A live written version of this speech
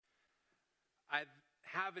I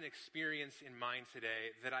have an experience in mind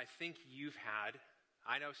today that I think you've had.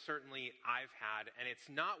 I know certainly I've had, and it's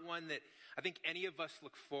not one that I think any of us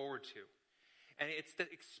look forward to. And it's the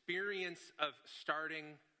experience of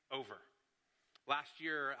starting over. Last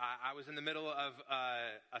year, I was in the middle of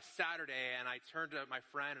a Saturday, and I turned to my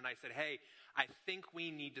friend and I said, hey, I think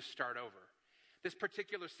we need to start over. This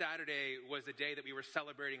particular Saturday was a day that we were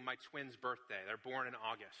celebrating my twins' birthday. They're born in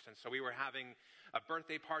August. And so we were having a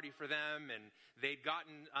birthday party for them, and they'd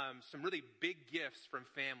gotten some really big gifts from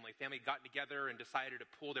family. Family got together and decided to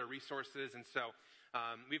pool their resources. And so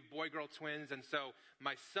we have boy-girl twins. And so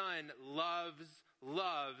my son loves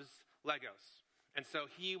Legos. And so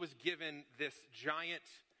he was given this giant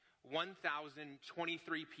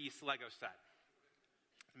 1,023-piece Lego set.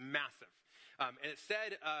 Massive. And it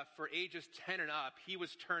said for ages 10 and up, he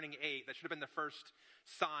was turning 8. That should have been the first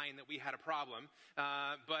sign that we had a problem.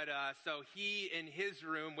 So he, in his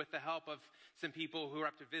room, with the help of some people who were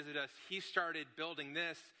up to visit us, he started building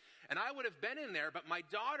this. And I would have been in there, but my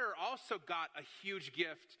daughter also got a huge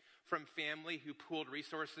gift from family who pooled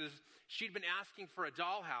resources. She'd been asking for a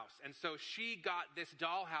dollhouse. And so she got this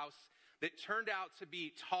dollhouse that turned out to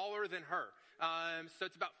be taller than her. So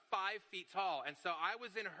it's about 5 feet tall. And so I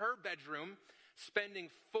was in her bedroom spending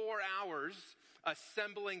 4 hours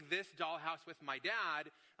assembling this dollhouse with my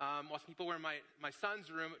dad, while some people were in my son's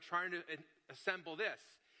room trying to assemble this.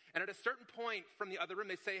 And at a certain point from the other room,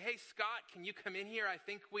 they say, hey, Scott, can you come in here? I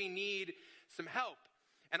think we need some help.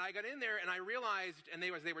 And I got in there and I realized, and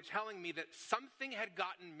they were telling me that something had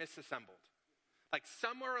gotten misassembled. Like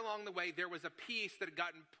somewhere along the way, there was a piece that had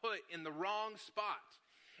gotten put in the wrong spot.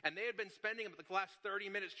 And they had been spending the last 30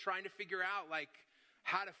 minutes trying to figure out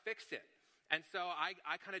how to fix it. And so I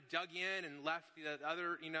kind of dug in and left the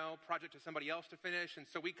other, project to somebody else to finish. And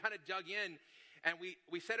so we kind of dug in and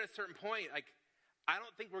we said at a certain point, I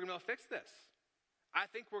don't think we're going to be able to fix this. I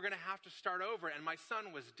think we're going to have to start over. And my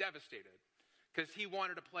son was devastated because he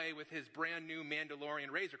wanted to play with his brand new Mandalorian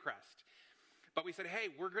Razor Crest. But we said, hey,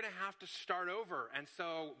 we're going to have to start over. And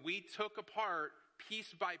so we took apart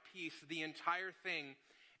piece by piece the entire thing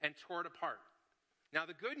and tore it apart. Now,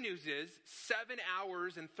 the good news is 7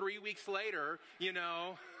 hours and 3 weeks later,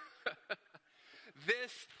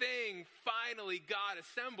 this thing finally got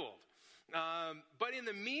assembled. But in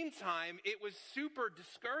the meantime, it was super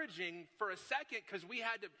discouraging for a second because we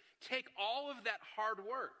had to take all of that hard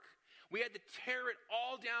work. We had to tear it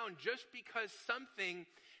all down just because something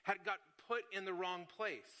had got put in the wrong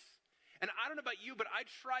place. And I don't know about you, but I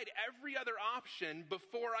tried every other option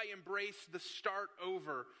before I embraced the start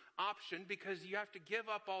over option because you have to give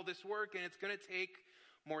up all this work and it's going to take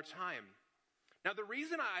more time. Now, the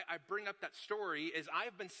reason I bring up that story is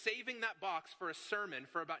I've been saving that box for a sermon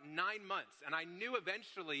for about 9 months. And I knew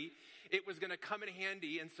eventually it was going to come in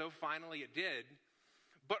handy, and so finally it did.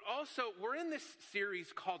 But also, we're in this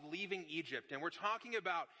series called Leaving Egypt, and we're talking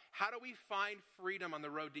about how do we find freedom on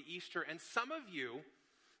the road to Easter. And some of you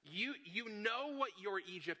know what your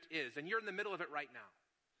Egypt is, and you're in the middle of it right now.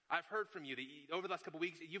 I've heard from you that over the last couple of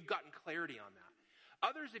weeks, you've gotten clarity on that.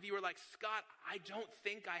 Others of you are like, Scott, I don't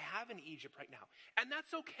think I have an Egypt right now. And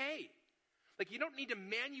that's okay. You don't need to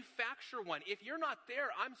manufacture one. If you're not there,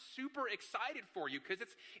 I'm super excited for you because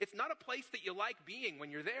it's not a place that you like being when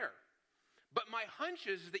you're there. But my hunch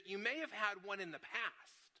is that you may have had one in the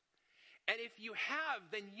past. And if you have,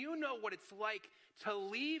 then you know what it's like to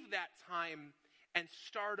leave that time and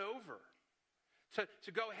start over.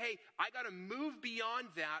 To go, hey, I got to move beyond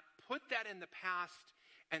that, put that in the past,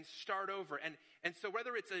 and start over. And so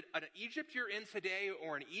whether it's an Egypt you're in today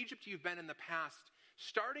or an Egypt you've been in the past,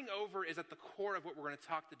 starting over is at the core of what we're going to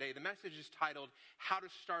talk today. The message is titled, How to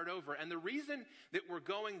Start Over. And the reason that we're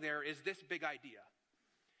going there is this big idea.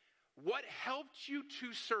 What helped you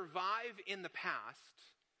to survive in the past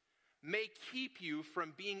may keep you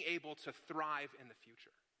from being able to thrive in the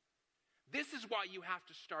future. This is why you have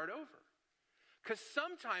to start over. Because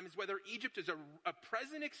sometimes, whether Egypt is a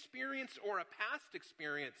present experience or a past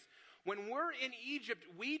experience, when we're in Egypt,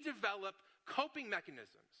 we develop coping mechanisms.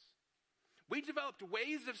 We developed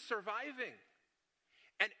ways of surviving.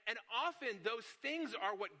 And often those things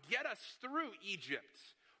are what get us through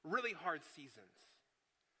Egypt's really hard seasons.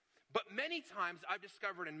 But many times I've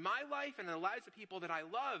discovered in my life and in the lives of people that I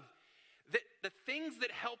love that the things that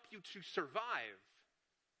help you to survive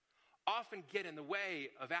often get in the way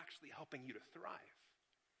of actually helping you to thrive.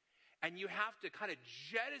 And you have to kind of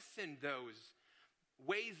jettison those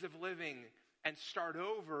ways of living and start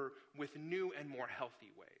over with new and more healthy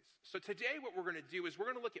ways. So today what we're going to do is we're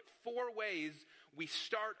going to look at 4 ways we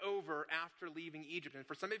start over after leaving Egypt. And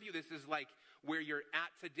for some of you, this is like where you're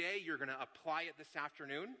at today. You're going to apply it this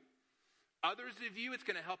afternoon. Others of you, it's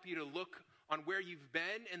going to help you to look on where you've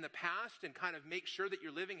been in the past and kind of make sure that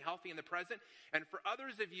you're living healthy in the present. And for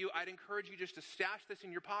others of you, I'd encourage you just to stash this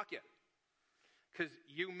in your pocket because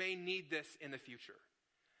you may need this in the future.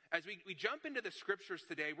 As we jump into the scriptures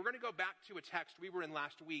today, we're going to go back to a text we were in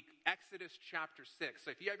last week, Exodus chapter 6.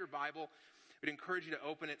 So if you have your Bible, I'd encourage you to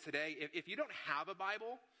open it today. If you don't have a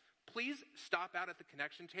Bible, please stop out at the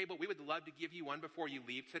connection table. We would love to give you one before you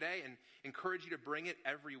leave today and encourage you to bring it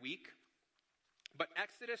every week. But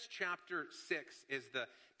Exodus chapter 6 is the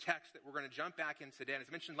text that we're going to jump back in today. And as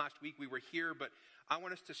I mentioned last week, we were here, but I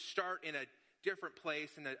want us to start in a different place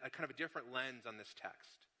and a kind of a different lens on this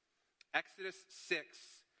text. Exodus 6,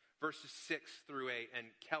 verses 6 through 8, and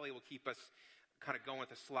Kelly will keep us kind of going with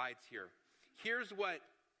the slides here. Here's what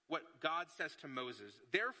God says to Moses.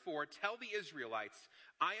 Therefore, tell the Israelites,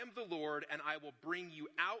 I am the Lord, and I will bring you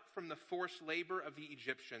out from the forced labor of the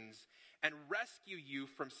Egyptians and rescue you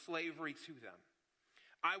from slavery to them.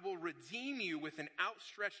 I will redeem you with an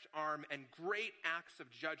outstretched arm and great acts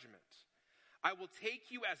of judgment. I will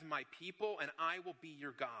take you as my people, and I will be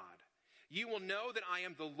your God. You will know that I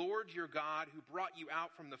am the Lord your God who brought you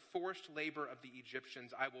out from the forced labor of the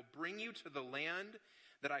Egyptians. I will bring you to the land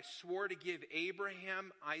that I swore to give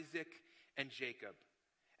Abraham, Isaac, and Jacob,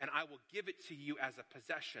 and I will give it to you as a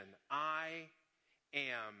possession. I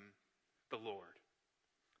am the Lord.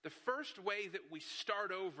 The first way that we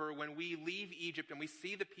start over when we leave Egypt and we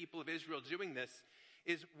see the people of Israel doing this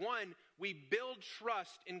is, one, we build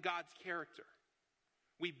trust in God's character.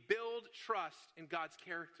 We build trust in God's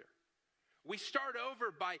character. We start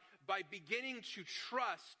over by beginning to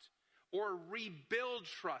trust or rebuild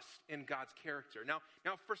trust in God's character. Now,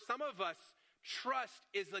 for some of us, trust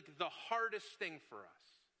is like the hardest thing for us.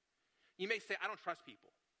 You may say, I don't trust people.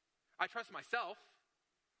 I trust myself.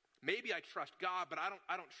 Maybe I trust God, but I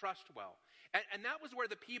don't trust well. And that was where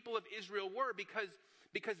the people of Israel were because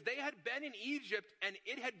they had been in Egypt and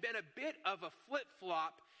it had been a bit of a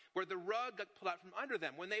flip-flop where the rug got pulled out from under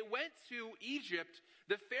them. When they went to Egypt,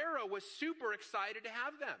 the Pharaoh was super excited to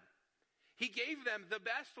have them. He gave them the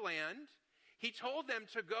best land. He told them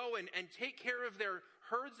to go and take care of their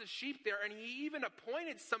herds of sheep there, and he even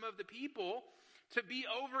appointed some of the people to be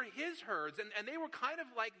over his herds, and they were kind of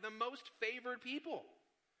like the most favored people.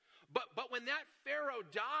 But when that Pharaoh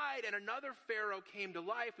died and another Pharaoh came to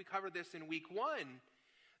life, we covered this in week 1,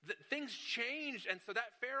 things changed, and so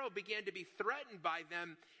that Pharaoh began to be threatened by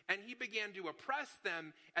them, and he began to oppress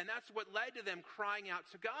them, and that's what led to them crying out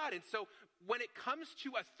to God. And so when it comes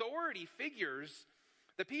to authority figures,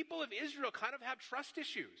 the people of Israel kind of have trust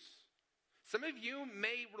issues. Some of you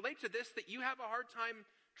may relate to this, that you have a hard time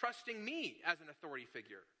trusting me as an authority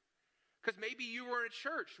figure. Because maybe you were in a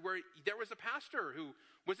church where there was a pastor who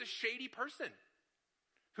was a shady person,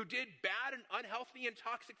 who did bad and unhealthy and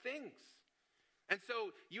toxic things. And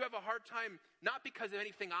so you have a hard time, not because of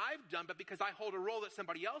anything I've done, but because I hold a role that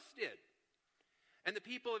somebody else did. And the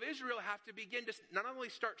people of Israel have to begin to not only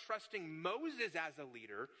start trusting Moses as a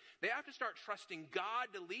leader, they have to start trusting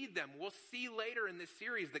God to lead them. We'll see later in this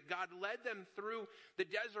series that God led them through the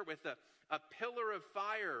desert with a pillar of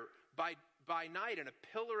fire by night and a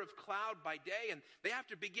pillar of cloud by day, and they have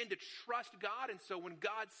to begin to trust God. And so when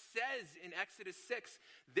God says in Exodus 6,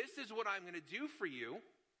 this is what I'm going to do for you,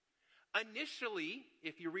 initially,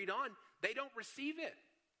 if you read on, they don't receive it.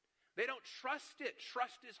 They don't trust it.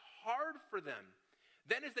 Trust is hard for them.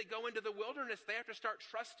 Then as they go into the wilderness, they have to start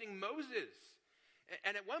trusting Moses.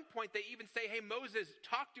 And at one point, they even say, hey, Moses,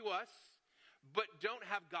 talk to us, but don't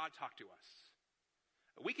have God talk to us.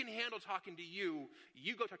 We can handle talking to you.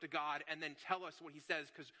 You go talk to God and then tell us what he says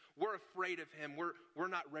because we're afraid of him. We're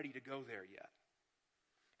not ready to go there yet.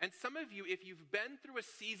 And some of you, if you've been through a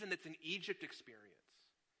season that's an Egypt experience,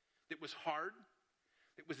 that was hard,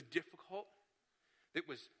 that was difficult, that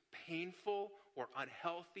was painful or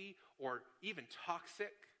unhealthy or even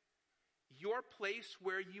toxic, your place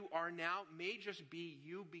where you are now may just be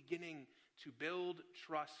you beginning to build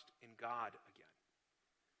trust in God again.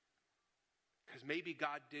 Because maybe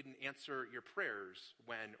God didn't answer your prayers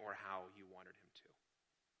when or how you wanted him to.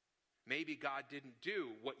 Maybe God didn't do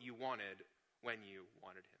what you wanted when you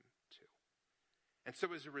wanted him to. And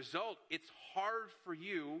so as a result, it's hard for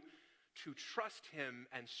you to trust him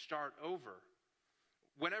and start over.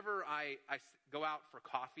 Whenever I go out for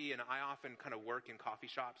coffee, and I often kind of work in coffee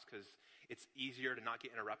shops because it's easier to not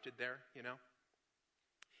get interrupted there, you know.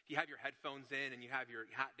 If you have your headphones in and you have your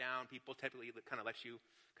hat down, people typically kind of let you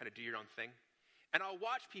kind of do your own thing. And I'll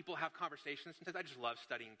watch people have conversations. Sometimes I just love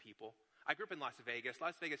studying people. I grew up in Las Vegas.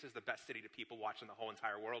 Las Vegas is the best city to people watch in the whole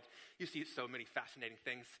entire world. You see so many fascinating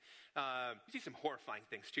things. You see some horrifying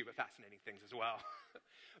things too, but fascinating things as well.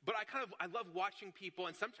 But I love watching people,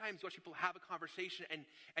 and sometimes you watch people have a conversation,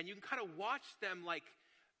 and you can kind of watch them like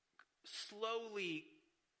slowly,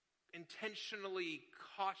 intentionally,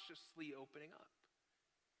 cautiously opening up.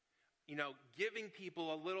 You know, giving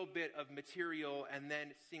people a little bit of material and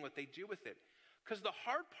then seeing what they do with it. Because the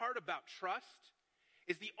hard part about trust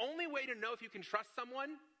is the only way to know if you can trust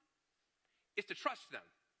someone is to trust them.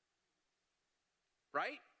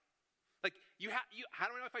 Right? Like, how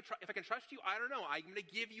do I know if I can trust you? I don't know. I'm going to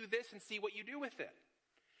give you this and see what you do with it.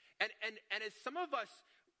 And as some of us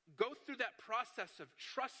go through that process of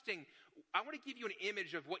trusting, I want to give you an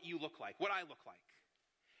image of what you look like, what I look like.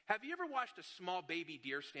 Have you ever watched a small baby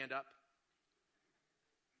deer stand up?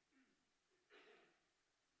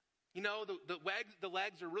 You know, the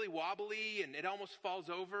legs are really wobbly and it almost falls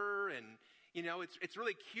over, and, you know, it's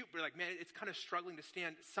really cute, but like, man, it's kind of struggling to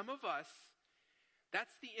stand. Some of us,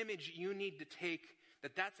 that's the image you need to take,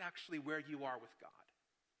 that's actually where you are with God.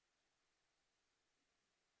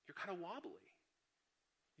 You're kind of wobbly.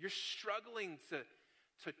 You're struggling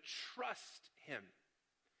to trust him,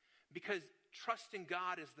 because trusting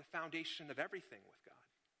God is the foundation of everything with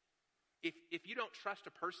God. If you don't trust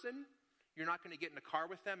a person, you're not going to get in a car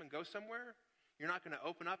with them and go somewhere. You're not going to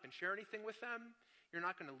open up and share anything with them. You're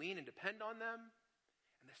not going to lean and depend on them.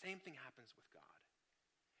 And the same thing happens with God.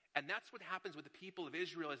 And that's what happens with the people of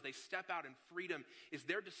Israel as they step out in freedom, is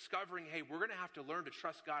they're discovering, hey, we're going to have to learn to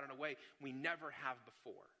trust God in a way we never have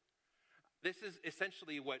before. This is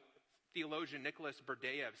essentially what theologian Nicholas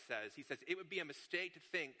Berdayev says. He says, it would be a mistake to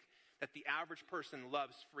think that the average person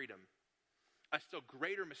loves freedom. A still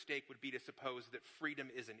greater mistake would be to suppose that freedom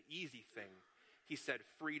is an easy thing. He said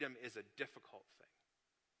freedom is a difficult thing.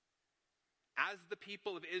 As the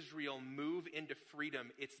people of Israel move into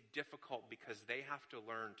freedom, it's difficult because they have to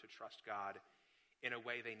learn to trust God in a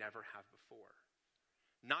way they never have before.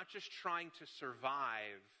 Not just trying to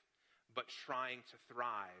survive, but trying to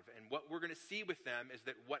thrive. And what we're going to see with them is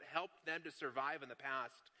that what helped them to survive in the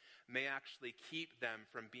past may actually keep them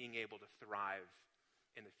from being able to thrive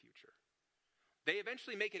in the future. They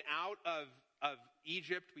eventually make it out of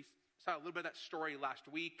Egypt. We saw a little bit of that story last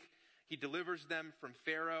week. He delivers them from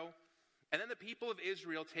Pharaoh. And then the people of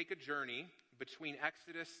Israel take a journey between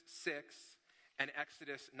Exodus 6 and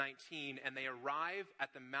Exodus 19, and they arrive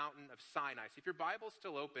at the mountain of Sinai. So if your Bible's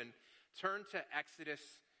still open, turn to Exodus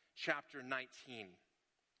chapter 19.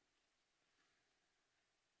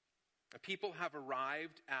 The people have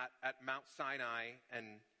arrived at Mount Sinai, and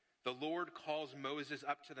the Lord calls Moses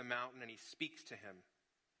up to the mountain and he speaks to him.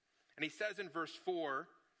 And he says in verse 4,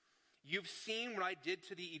 "You've seen what I did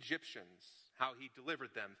to the Egyptians, how he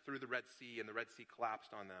delivered them through the Red Sea and the Red Sea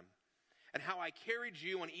collapsed on them, and how I carried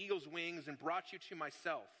you on eagle's wings and brought you to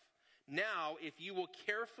myself. Now, if you will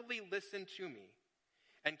carefully listen to me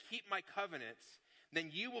and keep my covenants,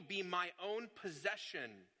 then you will be my own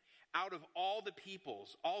possession out of all the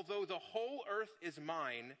peoples, although the whole earth is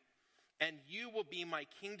mine, and you will be my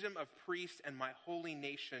kingdom of priests and my holy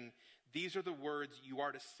nation. These are the words you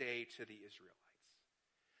are to say to the Israelites."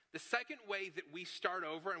 The second way that we start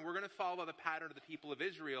over, and we're going to follow the pattern of the people of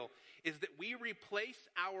Israel, is that we replace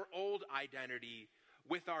our old identity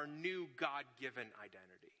with our new God-given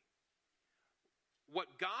identity.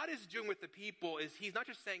 What God is doing with the people is he's not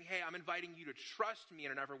just saying, hey, I'm inviting you to trust me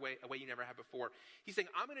in a way you never have before. He's saying,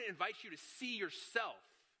 I'm going to invite you to see yourself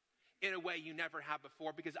in a way you never have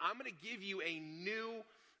before, because I'm going to give you a new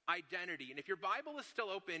identity. And if your Bible is still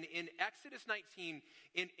open, in Exodus 19,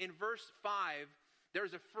 in verse 5,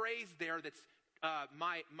 there's a phrase there that's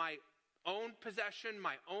my own possession,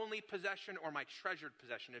 my only possession, or my treasured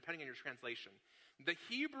possession, depending on your translation. The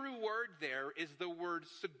Hebrew word there is the word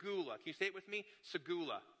segula. Can you say it with me?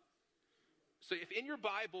 Segula. So if in your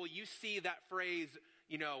Bible you see that phrase,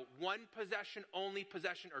 one possession, only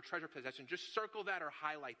possession, or treasure possession, just circle that or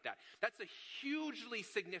highlight that. That's a hugely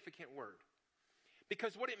significant word.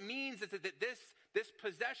 Because what it means is that this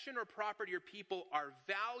possession or property or people are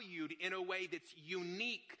valued in a way that's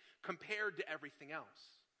unique compared to everything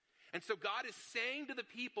else. And so God is saying to the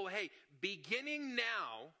people, hey, beginning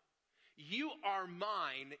now, you are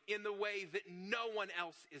mine in the way that no one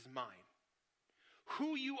else is mine.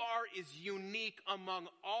 Who you are is unique among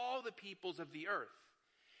all the peoples of the earth.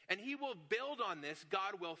 And he will build on this,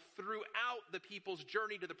 God will, throughout the people's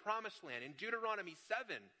journey to the promised land. In Deuteronomy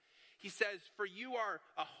 7, he says, for you are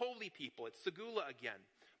a holy people, it's Segula again,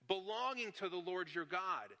 belonging to the Lord your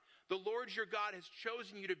God. The Lord your God has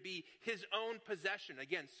chosen you to be his own possession,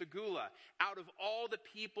 again, Segula, out of all the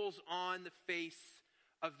peoples on the face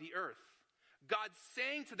of the earth. God's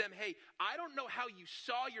saying to them, hey, I don't know how you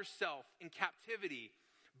saw yourself in captivity,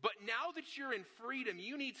 but now that you're in freedom,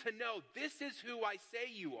 you need to know this is who I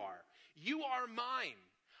say you are. You are mine.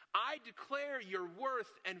 I declare your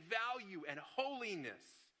worth and value and holiness.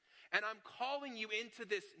 And I'm calling you into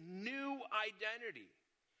this new identity.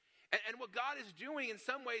 And what God is doing in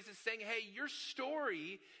some ways is saying, hey, your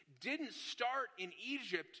story didn't start in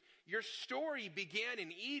Egypt. Your story began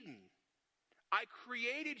in Eden. I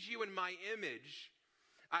created you in my image.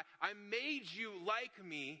 I made you like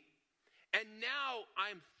me. And now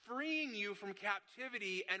I'm freeing you from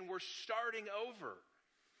captivity and we're starting over.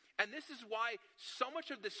 And this is why so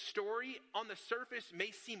much of the story on the surface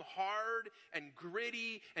may seem hard and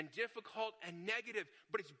gritty and difficult and negative,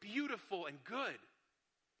 but it's beautiful and good.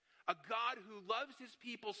 A God who loves his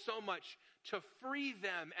people so much to free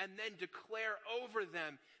them and then declare over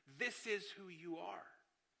them, this is who you are.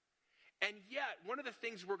 And yet, one of the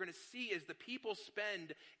things we're going to see is the people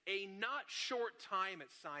spend a not short time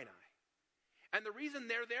at Sinai. And the reason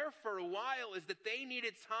they're there for a while is that they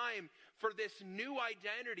needed time for this new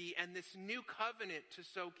identity and this new covenant to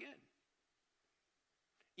soak in.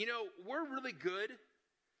 You know, we're really good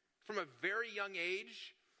from a very young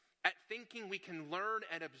age at thinking we can learn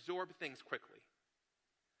and absorb things quickly.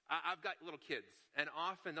 I've got little kids, and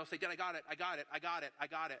often they'll say, Dad, I got it.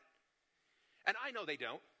 And I know they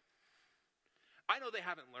don't. I know they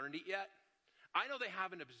haven't learned it yet. I know they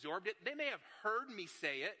haven't absorbed it. They may have heard me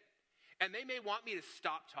say it, and they may want me to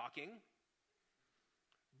stop talking,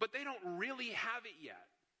 but they don't really have it yet.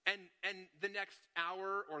 And the next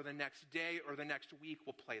hour or the next day or the next week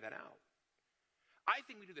will play that out. I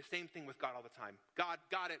think we do the same thing with God all the time. God,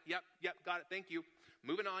 got it. Yep, got it. Thank you.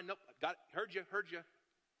 Moving on. Nope, got it. Heard you.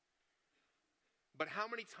 But how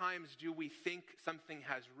many times do we think something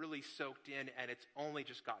has really soaked in and it's only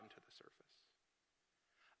just gotten to the surface?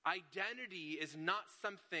 Identity is not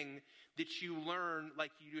something that you learn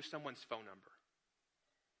like you do someone's phone number.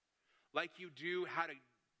 Like you do how to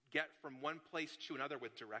get from one place to another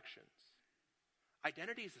with directions.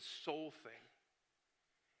 Identity is a soul thing.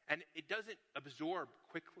 And it doesn't absorb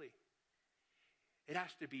quickly. It has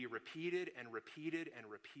to be repeated and repeated and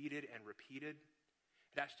repeated and repeated.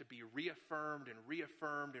 It has to be reaffirmed and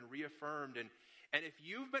reaffirmed and reaffirmed. And if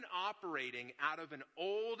you've been operating out of an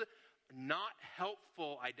old, not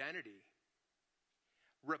helpful identity,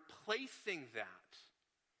 replacing that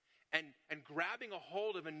and grabbing a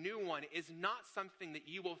hold of a new one is not something that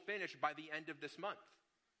you will finish by the end of this month.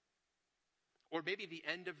 Or maybe the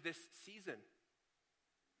end of this season.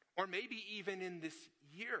 Or maybe even in this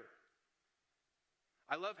year.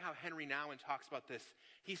 I love how Henry Nouwen talks about this.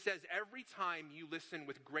 He says, every time you listen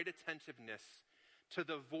with great attentiveness to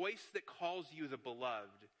the voice that calls you the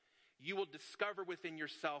beloved, you will discover within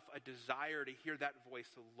yourself a desire to hear that voice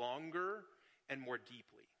longer and more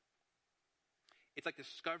deeply. It's like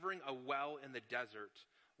discovering a well in the desert.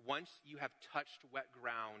 Once you have touched wet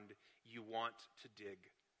ground, you want to dig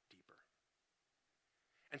deeper.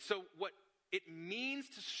 And so what it means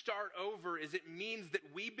to start over is it means that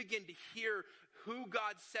we begin to hear who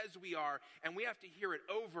God says we are, and we have to hear it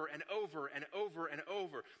over and over and over and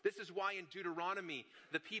over. This is why in Deuteronomy,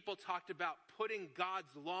 the people talked about putting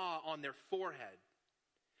God's law on their forehead.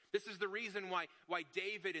 This is the reason why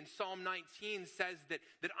David in Psalm 19 says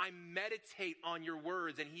that I meditate on your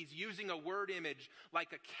words, and he's using a word image like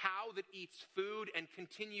a cow that eats food and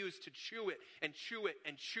continues to chew it and chew it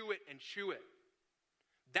and chew it and chew it.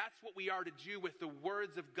 That's what we are to do with the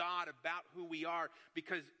words of God about who we are,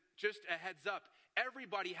 because just a heads up,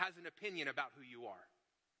 everybody has an opinion about who you are.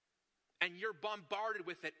 And you're bombarded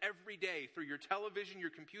with it every day through your television,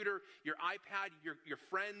 your computer, your iPad, your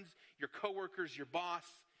friends, your coworkers, your boss.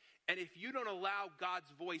 And if you don't allow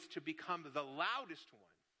God's voice to become the loudest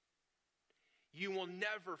one, you will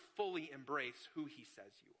never fully embrace who he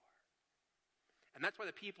says you are. And that's why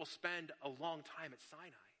the people spend a long time at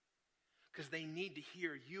Sinai. Because they need to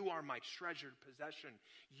hear, you are my treasured possession.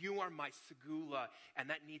 You are my segula. And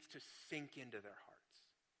that needs to sink into their hearts.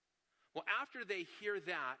 Well, after they hear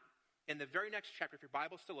that, in the very next chapter, if your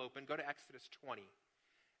Bible's still open, go to Exodus 20.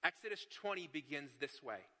 Exodus 20 begins this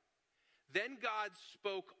way. Then God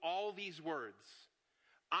spoke all these words.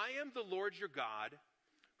 I am the Lord your God,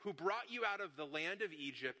 who brought you out of the land of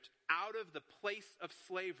Egypt, out of the place of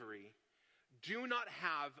slavery. Do not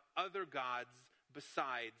have other gods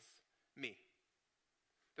besides me.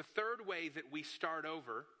 The third way that we start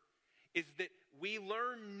over is that we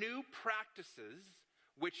learn new practices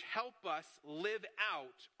which help us live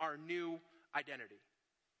out our new identity.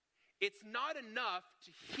 it's not enough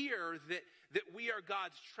to hear that we are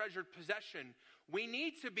God's treasured possession. We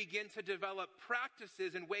need to begin to develop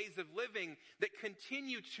practices and ways of living that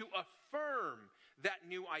continue to affirm that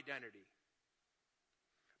new identity.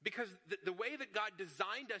 Because the way that God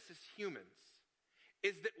designed us as humans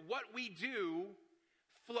is that what we do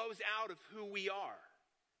flows out of who we are.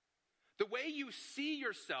 The way you see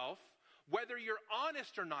yourself, whether you're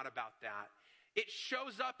honest or not about that, it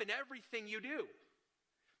shows up in everything you do.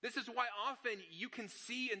 This is why often you can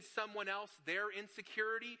see in someone else their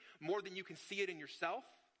insecurity more than you can see it in yourself,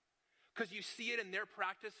 because you see it in their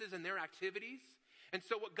practices and their activities. And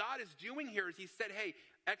so what God is doing here is he said, hey,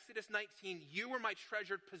 Exodus 19, you were my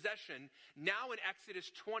treasured possession. Now in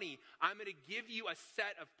Exodus 20, I'm going to give you a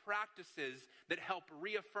set of practices that help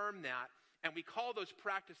reaffirm that. And we call those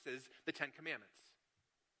practices the 10 Commandments.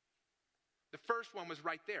 The first one was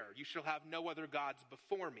right there. You shall have no other gods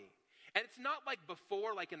before me. And it's not like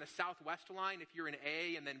before, like in the Southwest line, if you're in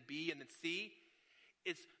A and then B and then C.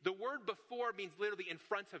 It's the word before means literally in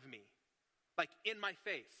front of me, like in my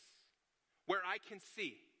face, where I can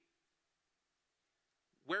see.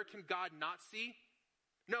 Where can God not see?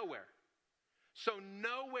 Nowhere. So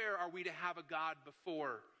nowhere are we to have a God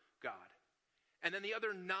before God. And then the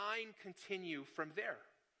other 9 continue from there.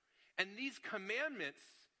 And these commandments,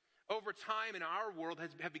 over time in our world,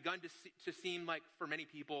 have begun to seem like, for many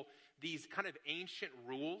people, these kind of ancient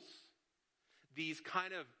rules, these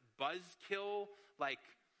kind of buzzkill, like,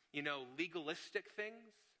 legalistic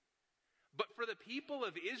things. But for the people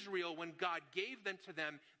of Israel, when God gave them to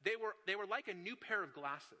them, they were like a new pair of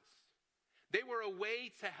glasses. They were a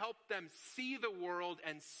way to help them see the world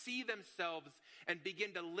and see themselves and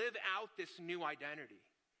begin to live out this new identity.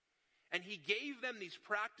 And he gave them these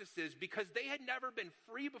practices because they had never been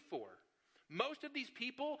free before. Most of these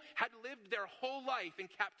people had lived their whole life in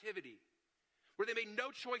captivity, where they made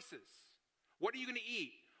no choices. What are you going to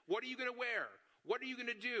eat? What are you going to wear? What are you going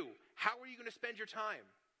to do? How are you going to spend your time?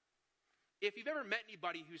 If you've ever met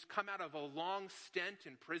anybody who's come out of a long stint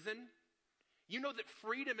in prison, you know that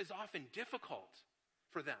freedom is often difficult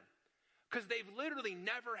for them because they've literally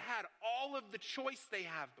never had all of the choice they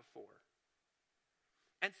have before.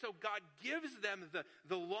 And so God gives them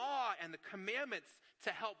the law and the commandments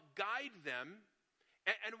to help guide them.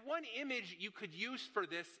 And one image you could use for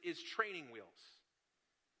this is training wheels.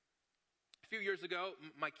 A few years ago,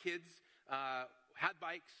 my kids had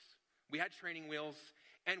bikes. We had training wheels.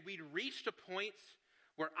 And we'd reached a point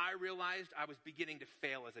where I realized I was beginning to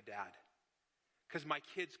fail as a dad because my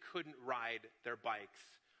kids couldn't ride their bikes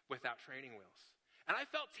without training wheels. And I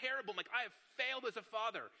felt terrible. I'm like, I have failed as a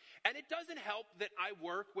father. And it doesn't help that I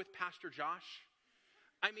work with Pastor Josh.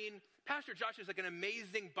 I mean, Pastor Josh is like an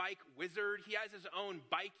amazing bike wizard. He has his own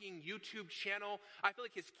biking YouTube channel. I feel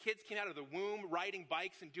like his kids came out of the womb riding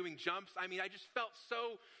bikes and doing jumps. I mean, I just felt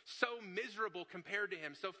so miserable compared to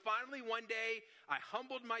him. So finally one day, I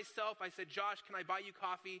humbled myself. I said, Josh, can I buy you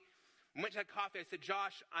coffee? I went to have coffee. I said,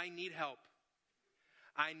 Josh, I need help.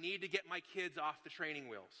 I need to get my kids off the training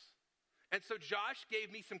wheels. And so Josh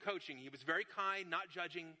gave me some coaching. He was very kind, not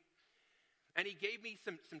judging. And he gave me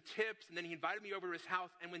some tips, and then he invited me over to his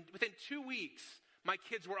house. And within 2 weeks, my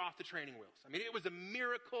kids were off the training wheels. I mean, it was a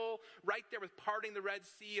miracle right there with parting the Red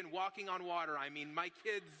Sea and walking on water. I mean, my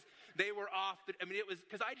kids, they were off. It was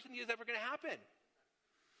because I just didn't think it was ever going to happen.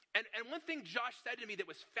 And one thing Josh said to me that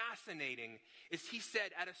was fascinating is he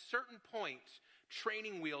said, at a certain point,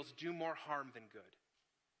 training wheels do more harm than good.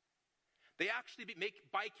 They actually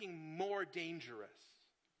make biking more dangerous.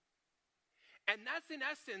 And that's in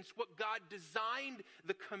essence what God designed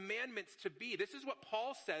the commandments to be. This is what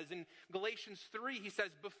Paul says in Galatians 3. He says,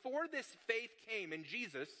 before this faith came in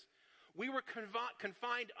Jesus, we were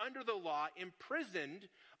confined under the law, imprisoned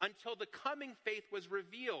until the coming faith was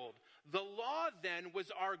revealed. The law then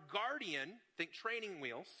was our guardian, think training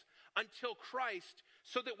wheels, until Christ,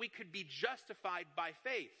 so that we could be justified by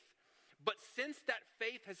faith. But since that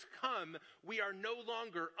faith has come, we are no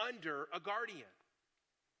longer under a guardian.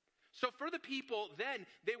 So for the people then,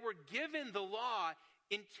 they were given the law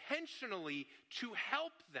intentionally to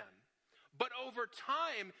help them. But over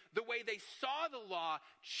time, the way they saw the law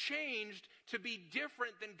changed to be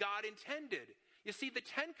different than God intended. You see, the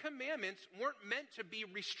 10 Commandments weren't meant to be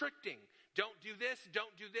restricting. Don't do this,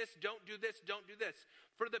 don't do this, don't do this, don't do this.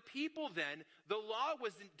 For the people then, the law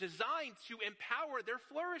was designed to empower their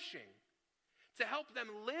flourishing, to help them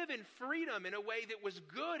live in freedom in a way that was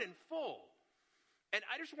good and full. And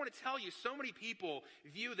I just want to tell you, so many people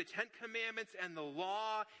view the 10 Commandments and the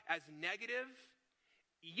law as negative.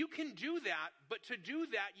 You can do that, but to do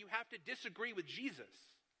that, you have to disagree with Jesus.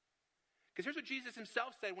 Because here's what Jesus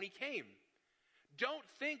himself said when he came. Don't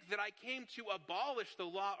think that I came to abolish the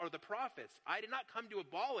law or the prophets. I did not come to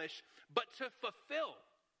abolish, but to fulfill.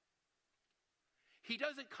 He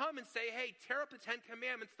doesn't come and say, hey, tear up the 10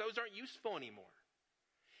 commandments. Those aren't useful anymore.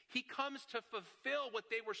 He comes to fulfill what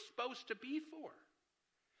they were supposed to be for.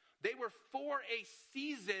 They were for a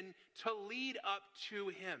season to lead up to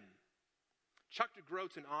him. Chuck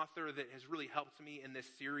DeGroat's an author that has really helped me in this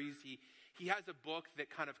series. He has a book that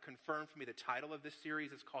kind of confirmed for me the title of this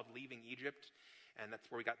series. It's called Leaving Egypt, and that's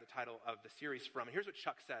where we got the title of the series from. And here's what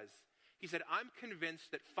Chuck says. He said, I'm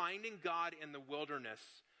convinced that finding God in the wilderness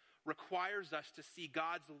requires us to see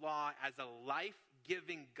God's law as a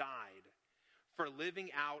life-giving guide for living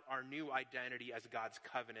out our new identity as God's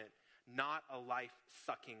covenant, not a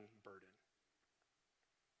life-sucking burden.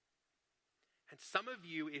 And some of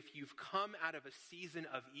you, if you've come out of a season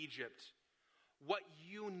of Egypt, what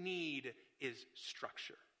you need is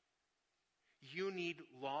structure. You need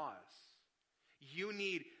laws. You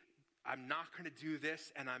need, I'm not going to do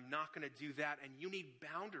this and I'm not going to do that, and you need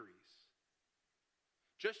boundaries.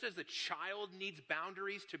 Just as a child needs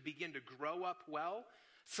boundaries to begin to grow up well,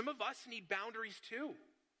 some of us need boundaries too.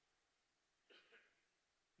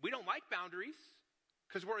 We don't like boundaries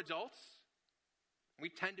because we're adults. We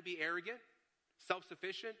tend to be arrogant,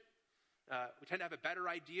 self-sufficient. We tend to have a better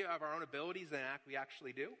idea of our own abilities than we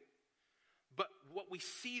actually do. But what we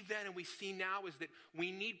see then and we see now is that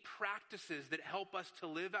we need practices that help us to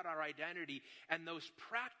live out our identity. And those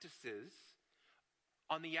practices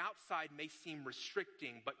on the outside may seem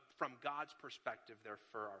restricting, but from God's perspective, they're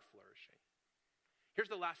for our flourishing. Here's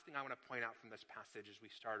the last thing I want to point out from this passage as we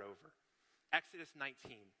start over. Exodus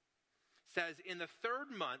 19 says, in the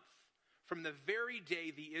 3rd month, from the very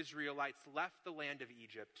day the Israelites left the land of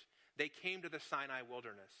Egypt, they came to the Sinai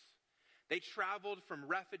wilderness. They traveled from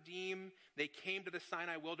Rephidim, they came to the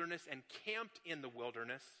Sinai wilderness and camped in the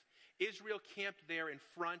wilderness. Israel camped there in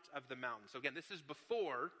front of the mountain. So again, this is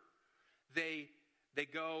before they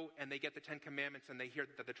go and they get the 10 commandments and they hear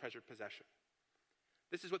that they're the treasured possession.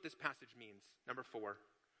 This is what this passage means. Number 4,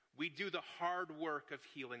 we do the hard work of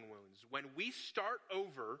healing wounds. When we start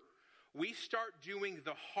over, we start doing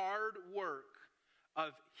the hard work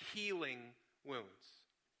of healing wounds.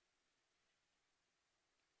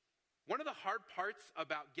 One of the hard parts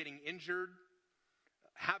about getting injured,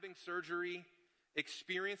 having surgery,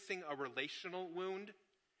 experiencing a relational wound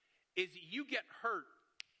is you get hurt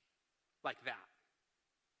like that.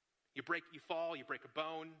 You fall, you break a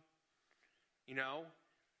bone,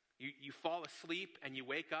 you fall asleep and you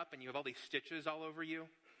wake up and you have all these stitches all over you.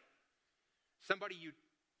 Somebody you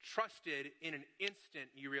trusted in an instant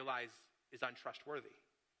you realize is untrustworthy.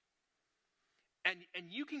 And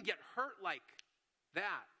you can get hurt like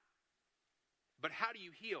that. But how do you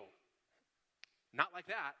heal? Not like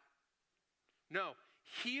that. No,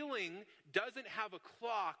 healing doesn't have a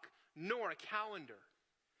clock nor a calendar.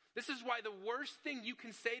 This is why the worst thing you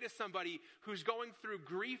can say to somebody who's going through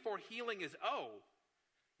grief or healing is, oh,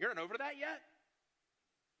 you're not over that yet?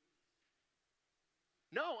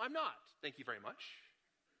 No, I'm not. Thank you very much.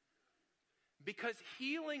 Because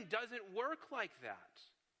healing doesn't work like that.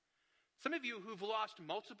 Some of you who've lost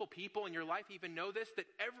multiple people in your life even know this, that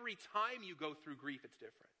every time you go through grief, it's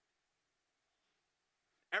different.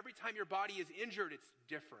 Every time your body is injured, it's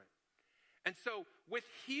different. And so with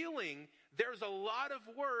healing, there's a lot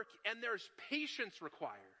of work and there's patience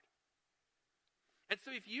required. And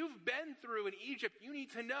so if you've been through in Egypt, you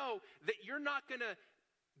need to know that you're not going to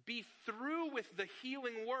be through with the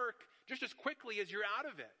healing work just as quickly as you're out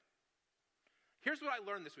of it. Here's what I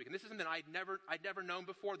learned this week, and this is something I'd never known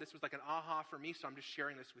before. This was like an aha for me, so I'm just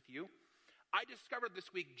sharing this with you. I discovered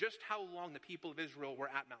this week just how long the people of Israel were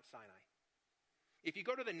at Mount Sinai. If you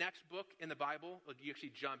go to the next book in the Bible, you actually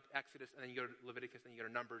jump Exodus, and then you go to Leviticus, and then you go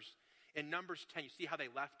to Numbers. In Numbers 10, you see how they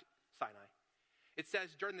left Sinai. It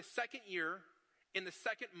says, during the 2nd year, in the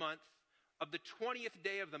 2nd month, of the 20th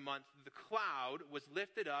day of the month, the cloud was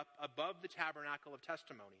lifted up above the tabernacle of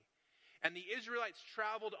testimony. And the Israelites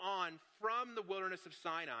traveled on from the wilderness of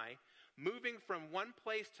Sinai, moving from one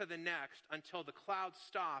place to the next until the cloud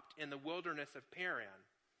stopped in the wilderness of Paran.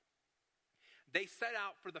 They set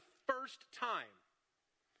out for the first time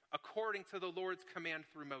according to the Lord's command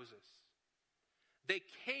through Moses. They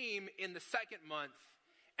came in the 2nd month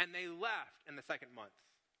and they left in the 2nd month.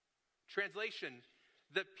 Translation,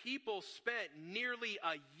 the people spent nearly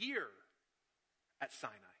a year at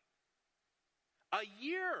Sinai. A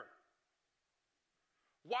year.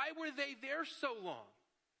 Why were they there so long?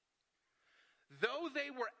 Though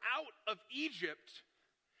they were out of Egypt,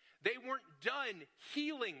 they weren't done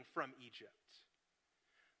healing from Egypt.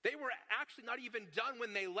 They were actually not even done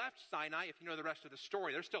when they left Sinai, if you know the rest of the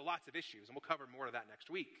story. There's still lots of issues, and we'll cover more of that next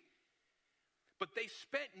week. But they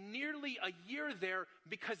spent nearly a year there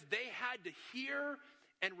because they had to hear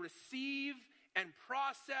and receive and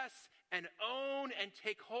process and own and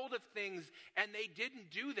take hold of things, and they didn't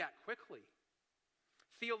do that quickly.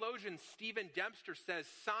 Theologian Stephen Dempster says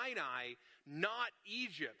Sinai, not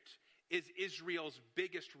Egypt, is Israel's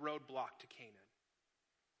biggest roadblock to Canaan.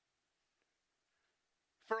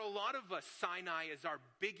 For a lot of us, Sinai is our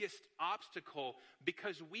biggest obstacle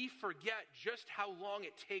because we forget just how long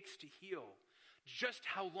it takes to heal, just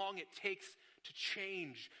how long it takes to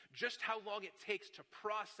change, just how long it takes to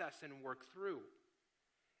process and work through.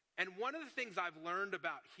 And one of the things I've learned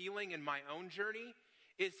about healing in my own journey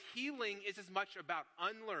is healing is as much about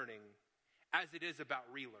unlearning as it is about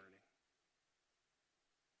relearning.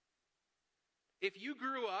 If you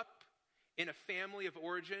grew up in a family of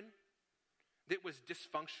origin that was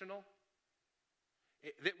dysfunctional,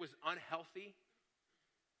 that was unhealthy,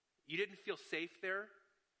 you didn't feel safe there,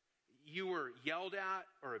 you were yelled at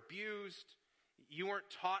or abused, you weren't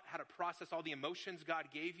taught how to process all the emotions God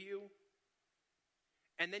gave you,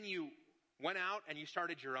 and then you went out and you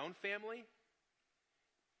started your own family,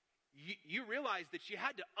 you realized that you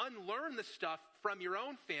had to unlearn the stuff from your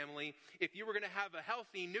own family if you were going to have a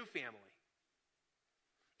healthy new family.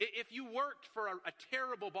 If you worked for a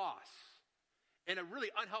terrible boss in a really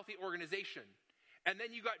unhealthy organization, and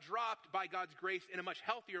then you got dropped by God's grace in a much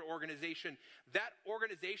healthier organization, that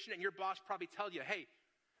organization and your boss probably tell you, hey,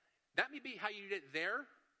 that may be how you did it there,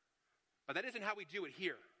 but that isn't how we do it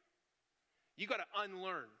here. You got to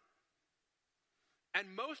unlearn. And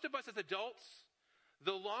most of us as adults,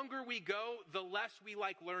 the longer we go, the less we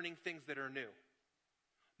like learning things that are new.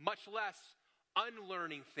 Much less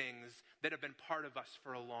unlearning things that have been part of us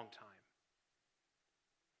for a long time.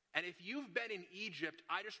 And if you've been in Egypt,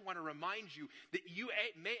 I just want to remind you that you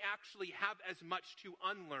may actually have as much to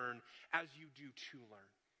unlearn as you do to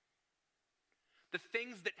learn. The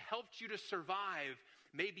things that helped you to survive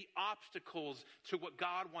may be obstacles to what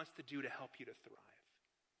God wants to do to help you to thrive.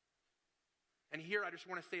 And here I just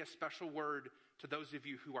want to say a special word to those of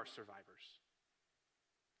you who are survivors.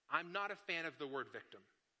 I'm not a fan of the word victim.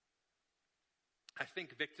 I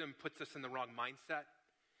think victim puts us in the wrong mindset,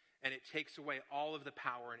 and it takes away all of the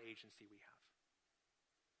power and agency we have.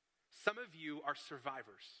 Some of you are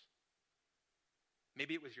survivors.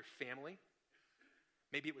 Maybe it was your family.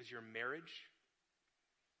 Maybe it was your marriage.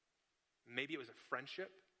 Maybe it was a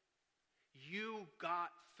friendship. You got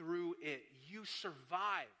through it. You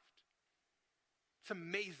survived. It's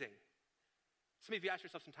amazing. Some of you ask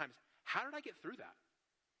yourself sometimes, how did I get through that?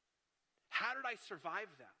 How did I survive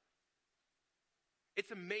that?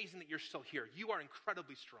 It's amazing that you're still here. You are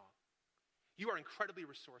incredibly strong. You are incredibly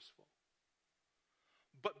resourceful.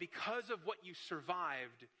 But because of what you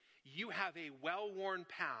survived, you have a well-worn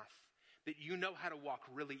path that you know how to walk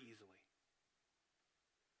really easily.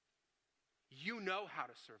 You know how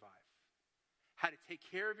to survive, how to take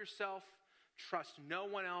care of yourself, trust no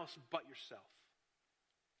one else but yourself.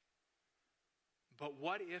 But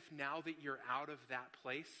what if now that you're out of that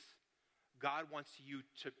place, God wants you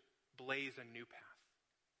to blaze a new path?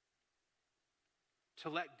 To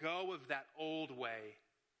let go of that old way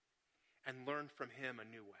and learn from him a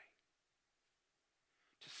new way.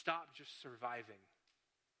 To stop just surviving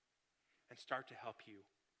and start to help you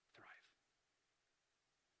thrive.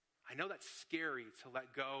 I know that's scary to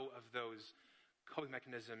let go of those coping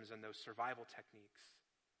mechanisms and those survival techniques.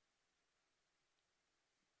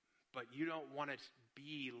 But you don't want to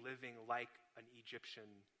be living like an Egyptian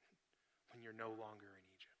when you're no longer in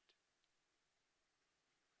Egypt.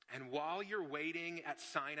 And while you're waiting at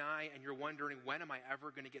Sinai and you're wondering, when am I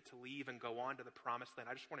ever going to get to leave and go on to the promised land,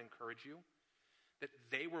 I just want to encourage you that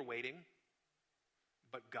they were waiting,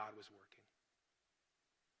 but God was working.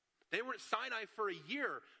 They were at Sinai for a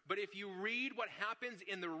year, but if you read what happens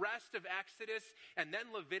in the rest of Exodus and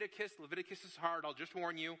then Leviticus is hard, I'll just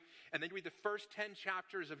warn you, and then you read the first 10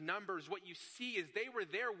 chapters of Numbers, what you see is they were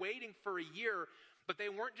there waiting for a year, but they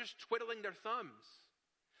weren't just twiddling their thumbs.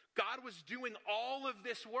 God was doing all of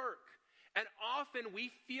this work. And often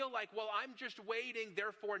we feel like, well, I'm just waiting,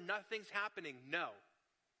 therefore nothing's happening. No.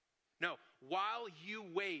 While you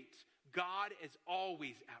wait, God is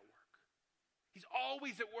always at work. He's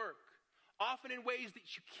always at work, often in ways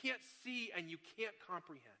that you can't see and you can't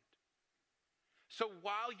comprehend. So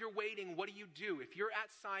while you're waiting, what do you do? If you're at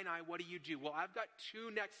Sinai, what do you do? Well, I've got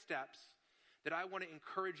two next steps that I want to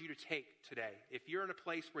encourage you to take today. If you're in a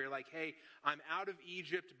place where you're like, hey, I'm out of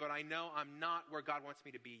Egypt, but I know I'm not where God wants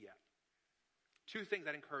me to be yet. Two things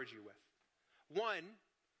I'd encourage you with. One,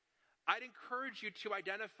 I'd encourage you to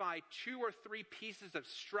identify 2 or 3 pieces of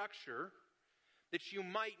structure that you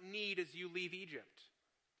might need as you leave Egypt.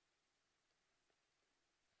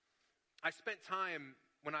 I spent time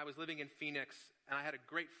when I was living in Phoenix, and I had a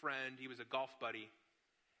great friend. He was a golf buddy,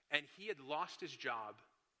 and he had lost his job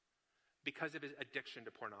because of his addiction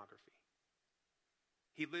to pornography.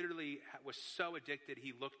 He literally was so addicted,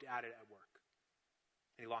 he looked at it at work,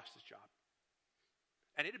 and he lost his job.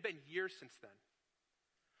 And it had been years since then.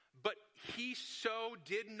 But he so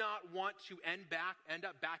did not want to end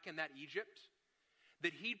up back in that Egypt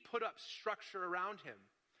that he'd put up structure around him.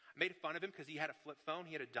 I made fun of him because he had a flip phone.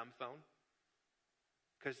 He had a dumb phone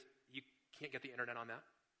because you can't get the internet on that.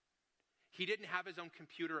 He didn't have his own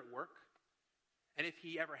computer at work. And if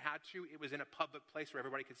he ever had to, it was in a public place where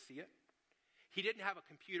everybody could see it. He didn't have a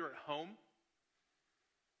computer at home.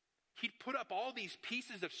 He'd put up all these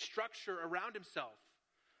pieces of structure around himself.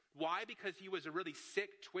 Why? Because he was a really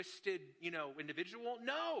sick, twisted, individual?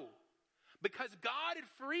 No. Because God had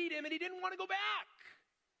freed him and he didn't want to go back.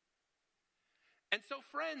 And so,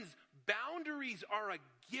 friends, boundaries are a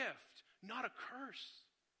gift, not a curse.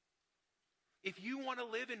 If you want to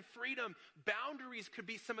live in freedom, boundaries could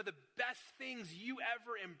be some of the best things you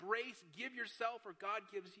ever embrace, give yourself, or God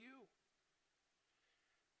gives you.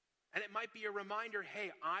 And it might be a reminder,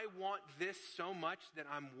 hey, I want this so much that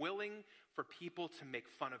I'm willing for people to make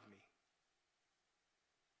fun of me.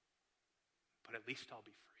 But at least I'll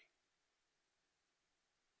be free.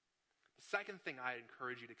 The second thing I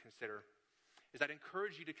encourage you to consider is I'd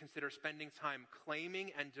encourage you to consider spending time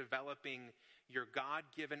claiming and developing your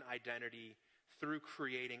God-given identity through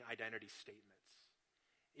creating identity statements.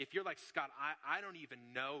 If you're like, Scott, I don't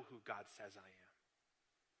even know who God says I am,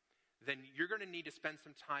 then you're going to need to spend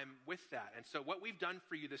some time with that. And so what we've done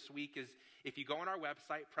for you this week is, if you go on our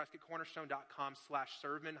website,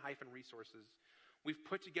 prescottcornerstone.com/sermon-resources, we've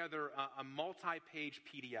put together a multi-page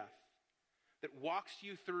PDF that walks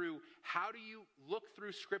you through how do you look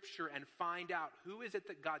through Scripture and find out who is it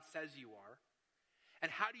that God says you are,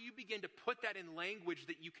 and how do you begin to put that in language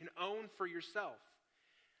that you can own for yourself.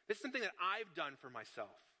 This is something that I've done for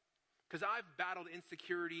myself, because I've battled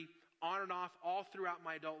insecurity on and off all throughout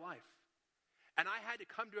my adult life. And I had to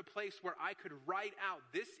come to a place where I could write out,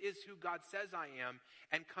 this is who God says I am,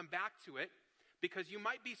 and come back to it, because you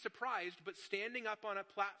might be surprised, but standing up on a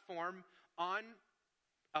platform, on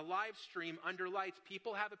a live stream, under lights,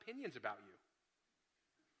 people have opinions about you.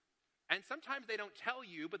 And sometimes they don't tell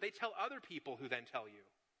you, but they tell other people who then tell you.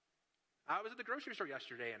 I was at the grocery store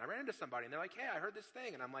yesterday, and I ran into somebody, and they're like, hey, I heard this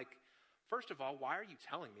thing. And I'm like, first of all, why are you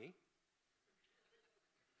telling me?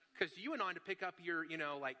 Because you went on to pick up your,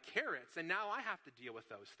 carrots, and now I have to deal with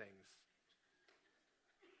those things.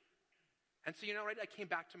 And so, right, I came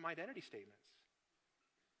back to my identity statements.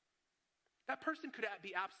 That person could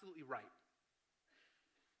be absolutely right,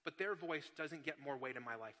 but their voice doesn't get more weight in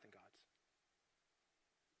my life than God's.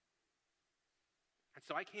 And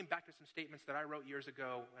so I came back to some statements that I wrote years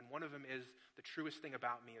ago, and one of them is, the truest thing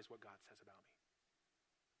about me is what God says about me.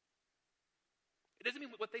 It doesn't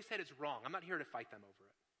mean what they said is wrong. I'm not here to fight them over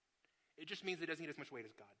it. It just means it doesn't get as much weight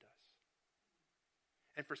as God does.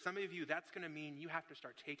 And for some of you, that's going to mean you have to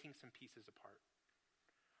start taking some pieces apart.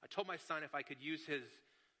 I told my son if I could use his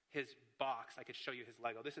box, I could show you his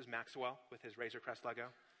Lego. This is Maxwell with his Razor Crest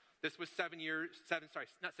Lego. This was 7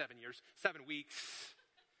 weeks.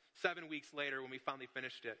 7 weeks later when we finally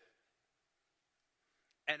finished it.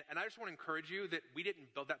 And I just want to encourage you that we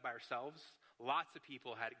didn't build that by ourselves. Lots of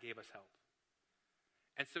people gave us help.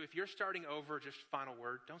 And so if you're starting over, just final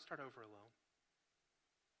word, don't start over alone.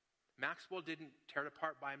 Maxwell didn't tear it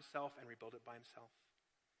apart by himself and rebuild it by himself.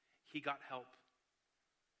 He got help.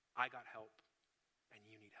 I got help. And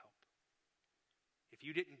you need help. If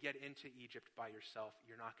you didn't get into Egypt by yourself,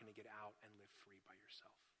 you're not going to get out and live free by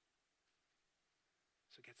yourself.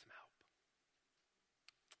 So get some help.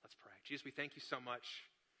 Let's pray. Jesus, we thank you so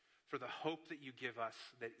much for the hope that you give us,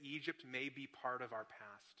 that Egypt may be part of our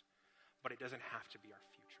past, but it doesn't have to be our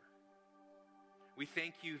future. We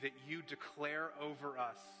thank you that you declare over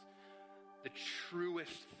us the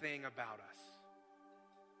truest thing about us.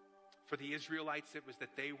 For the Israelites, it was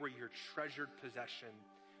that they were your treasured possession,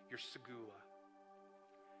 your segula.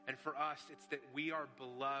 And for us, it's that we are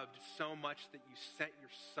beloved so much that you sent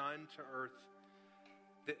your Son to earth,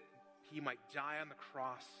 that he might die on the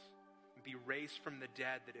cross and be raised from the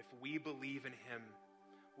dead, that if we believe in him,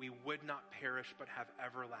 we would not perish but have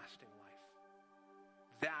everlasting life.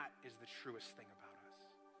 That is the truest thing about us.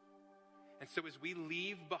 And so as we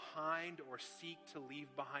leave behind or seek to leave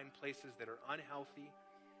behind places that are unhealthy,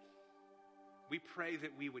 we pray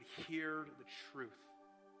that we would hear the truth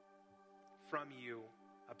from you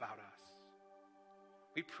about us.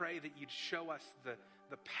 We pray that you'd show us the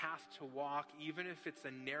path to walk, even if it's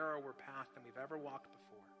a narrower path than we've ever walked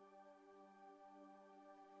before.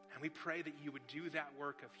 And we pray that you would do that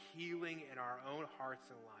work of healing in our own hearts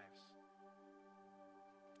and lives.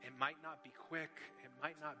 It might not be quick, it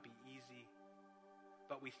might not be easy,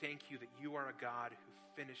 but we thank you that you are a God who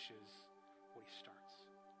finishes what he starts.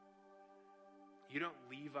 You don't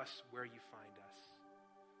leave us where you find us.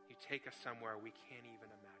 You take us somewhere we can't even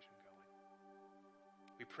imagine going.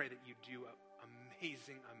 We pray that you do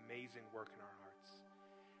amazing, amazing work in our hearts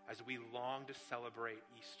as we long to celebrate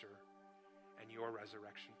Easter and your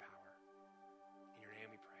resurrection power.